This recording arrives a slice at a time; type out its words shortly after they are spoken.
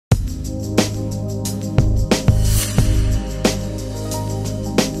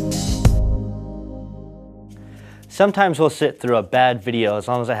Sometimes we'll sit through a bad video as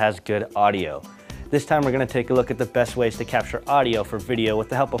long as it has good audio. This time we're going to take a look at the best ways to capture audio for video with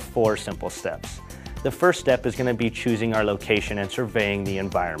the help of 4 simple steps. The first step is going to be choosing our location and surveying the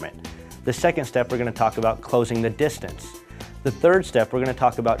environment. The second step, we're going to talk about closing the distance. The third step, we're going to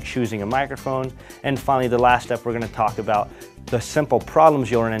talk about choosing a microphone. And finally, the last step, we're going to talk about the simple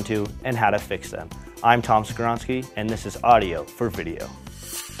problems you'll run into and how to fix them. I'm Tom Skoronsky, and this is Audio for Video.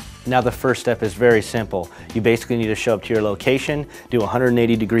 Now the first step is very simple. You basically need to show up to your location, do a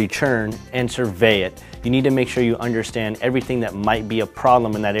 180-degree turn, and survey it. You need to make sure you understand everything that might be a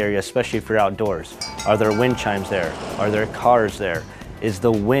problem in that area, especially if you're outdoors. Are there wind chimes there? Are there cars there? Is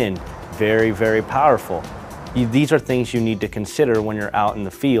the wind very, very powerful? These are things you need to consider when you're out in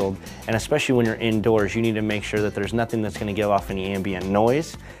the field, and especially when you're indoors, you need to make sure that there's nothing that's going to give off any ambient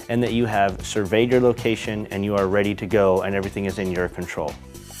noise, and that you have surveyed your location and you are ready to go and everything is in your control.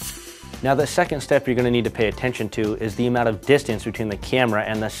 Now the second step you're going to need to pay attention to is the amount of distance between the camera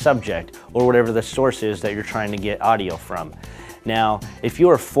and the subject, or whatever the source is that you're trying to get audio from. Now, if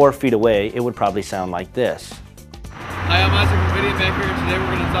you are 4 feet away, it would probably sound like this. Hi, I'm Isaac from Video Maker, and today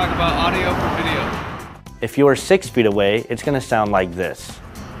we're going to talk about audio for video. If you are 6 feet away, it's going to sound like this.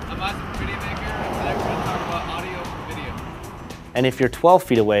 I'm Isaac from Video Maker, and today we're going to talk about audio for video. And if you're 12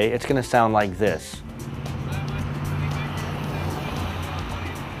 feet away, it's going to sound like this.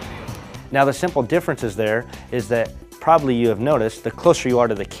 Now the simple differences there is that probably you have noticed the closer you are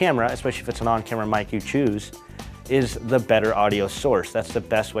to the camera, especially if it's an on-camera mic you choose, is the better audio source. That's the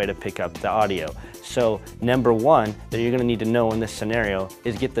best way to pick up the audio. So number one that you're going to need to know in this scenario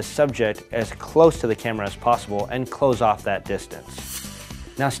is get the subject as close to the camera as possible and close off that distance.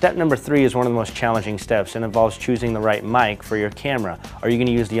 Now step number 3 is one of the most challenging steps and involves choosing the right mic for your camera. Are you going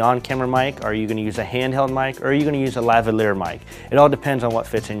to use the on-camera mic? Are you going to use a handheld mic? Or are you going to use a lavalier mic? It all depends on what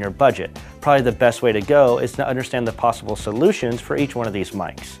fits in your budget. Probably the best way to go is to understand the possible solutions for each one of these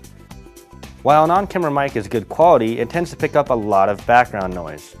mics. While an on-camera mic is good quality, it tends to pick up a lot of background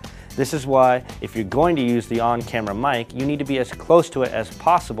noise. This is why if you're going to use the on-camera mic, you need to be as close to it as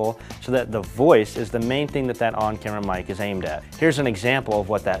possible so that the voice is the main thing that that on-camera mic is aimed at. Here's an example of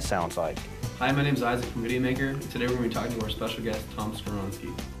what that sounds like. Hi, my name is Isaac from Video Maker, and today we're going to be talking to our special guest, Tom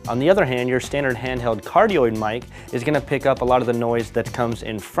Skoronsky. On the other hand, your standard handheld cardioid mic is going to pick up a lot of the noise that comes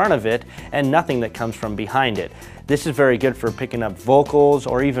in front of it and nothing that comes from behind it. This is very good for picking up vocals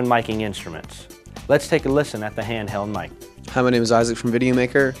or even miking instruments. Let's take a listen at the handheld mic. Hi, my name is Isaac from Video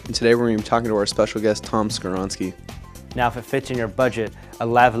Maker, and today we're going to be talking to our special guest, Tom Skoronsky. Now, if it fits in your budget, a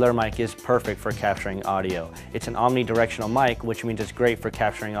lavalier mic is perfect for capturing audio. It's an omnidirectional mic, which means it's great for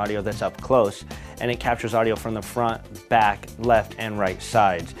capturing audio that's up close, and it captures audio from the front, back, left, and right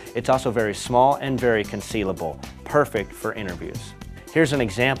sides. It's also very small and very concealable, perfect for interviews. Here's an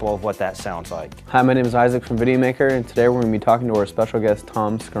example of what that sounds like. Hi, my name is Isaac from Video Maker, and today we're going to be talking to our special guest,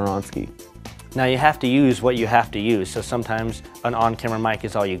 Tom Skoronsky. Now you have to use what you have to use, so sometimes an on-camera mic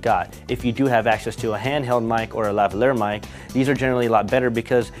is all you got. If you do have access to a handheld mic or a lavalier mic, these are generally a lot better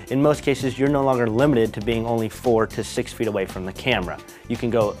because in most cases you're no longer limited to being only 4 to 6 feet away from the camera. You can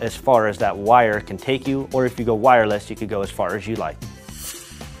go as far as that wire can take you, or if you go wireless, you could go as far as you like.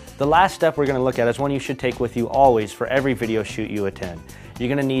 The last step we're going to look at is one you should take with you always for every video shoot you attend. You're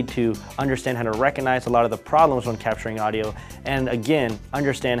going to need to understand how to recognize a lot of the problems when capturing audio, and again,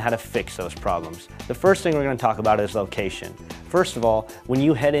 understand how to fix those problems. The first thing we're going to talk about is location. First of all, when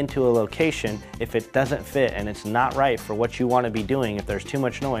you head into a location, if it doesn't fit and it's not right for what you want to be doing, if there's too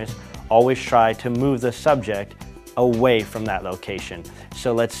much noise, always try to move the subject away from that location.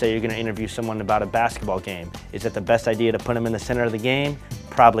 So let's say you're going to interview someone about a basketball game. Is it the best idea to put them in the center of the game?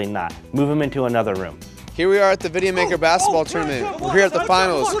 Probably not. Move them into another room. Here we are at the Video Maker basketball tournament. We're here at the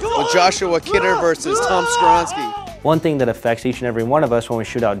finals with Joshua Kidder versus Tom Skoronsky. One thing that affects each and every one of us when we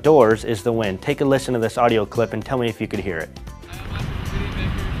shoot outdoors is the wind. Take a listen to this audio clip and tell me if you could hear it.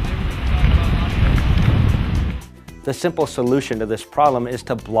 The simple solution to this problem is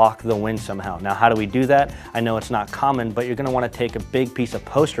to block the wind somehow. Now, how do we do that? I know it's not common, but you're going to want to take a big piece of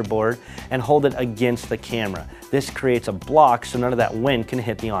poster board and hold it against the camera. This creates a block so none of that wind can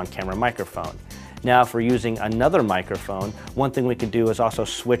hit the on-camera microphone. Now, if we're using another microphone, one thing we could do is also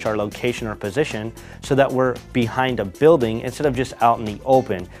switch our location or position so that we're behind a building instead of just out in the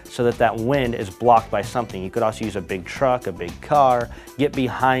open, so that that wind is blocked by something. You could also use a big truck, a big car, get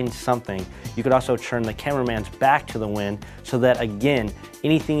behind something. You could also turn the cameraman's back to the wind so that, again,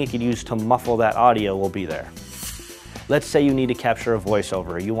 anything you could use to muffle that audio will be there. Let's say you need to capture a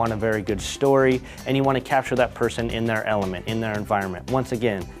voiceover. You want a very good story and you want to capture that person in their element, in their environment. Once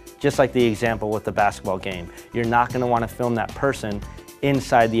again, just like the example with the basketball game, you're not going to want to film that person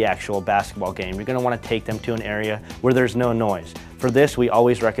inside the actual basketball game. You're going to want to take them to an area where there's no noise. For this, we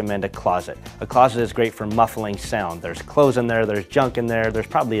always recommend a closet. A closet is great for muffling sound. There's clothes in there, there's junk in there, there's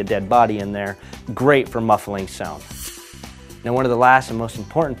probably a dead body in there. Great for muffling sound. Now, one of the last and most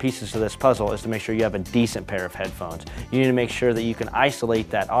important pieces of this puzzle is to make sure you have a decent pair of headphones. You need to make sure that you can isolate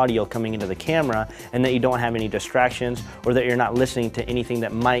that audio coming into the camera and that you don't have any distractions, or that you're not listening to anything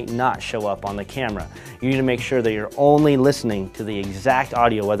that might not show up on the camera. You need to make sure that you're only listening to the exact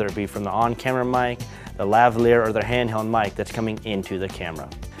audio, whether it be from the on-camera mic, the lavalier, or the handheld mic that's coming into the camera.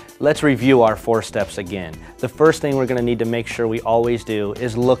 Let's review our 4 steps again. The first thing we're going to need to make sure we always do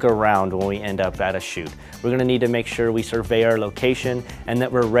is look around when we end up at a shoot. We're going to need to make sure we survey our location and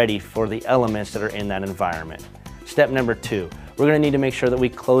that we're ready for the elements that are in that environment. Step number 2, we're going to need to make sure that we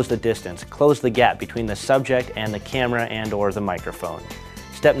close the distance, close the gap between the subject and the camera and or the microphone.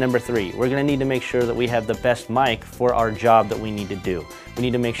 Step number 3, we're going to need to make sure that we have the best mic for our job that we need to do. We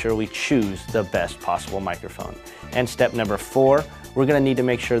need to make sure we choose the best possible microphone. And step number 4, we're going to need to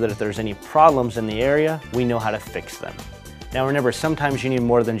make sure that if there's any problems in the area, we know how to fix them. Now remember, sometimes you need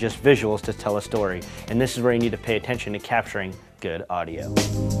more than just visuals to tell a story, and this is where you need to pay attention to capturing good audio.